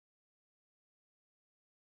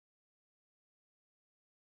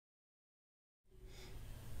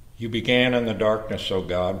You began in the darkness, O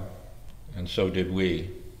God, and so did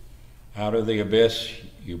we. Out of the abyss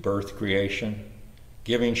you birthed creation,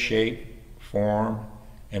 giving shape, form,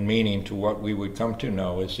 and meaning to what we would come to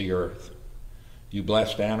know as the earth. You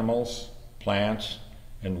blessed animals, plants,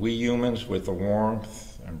 and we humans with the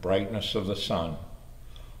warmth and brightness of the sun,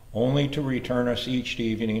 only to return us each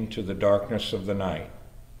evening to the darkness of the night,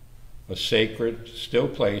 a sacred, still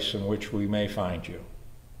place in which we may find you,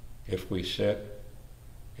 if we sit,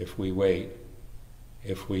 if we wait,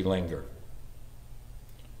 if we linger.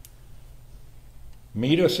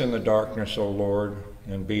 Meet us in the darkness, O Lord,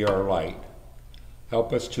 and be our light.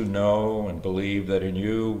 Help us to know and believe that in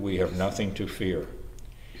you we have nothing to fear.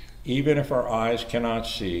 Even if our eyes cannot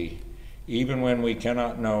see, even when we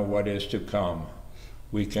cannot know what is to come,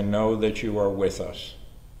 we can know that you are with us.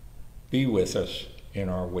 Be with us in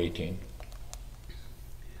our waiting.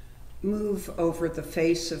 Move over the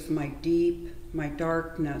face of my deep, my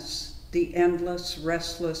darkness, the endless,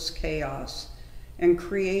 restless chaos, and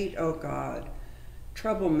create, O God.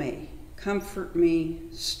 Trouble me, comfort me,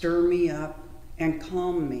 stir me up, and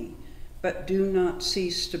calm me, but do not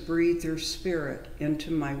cease to breathe your spirit into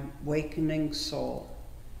my wakening soul.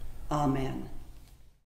 Amen.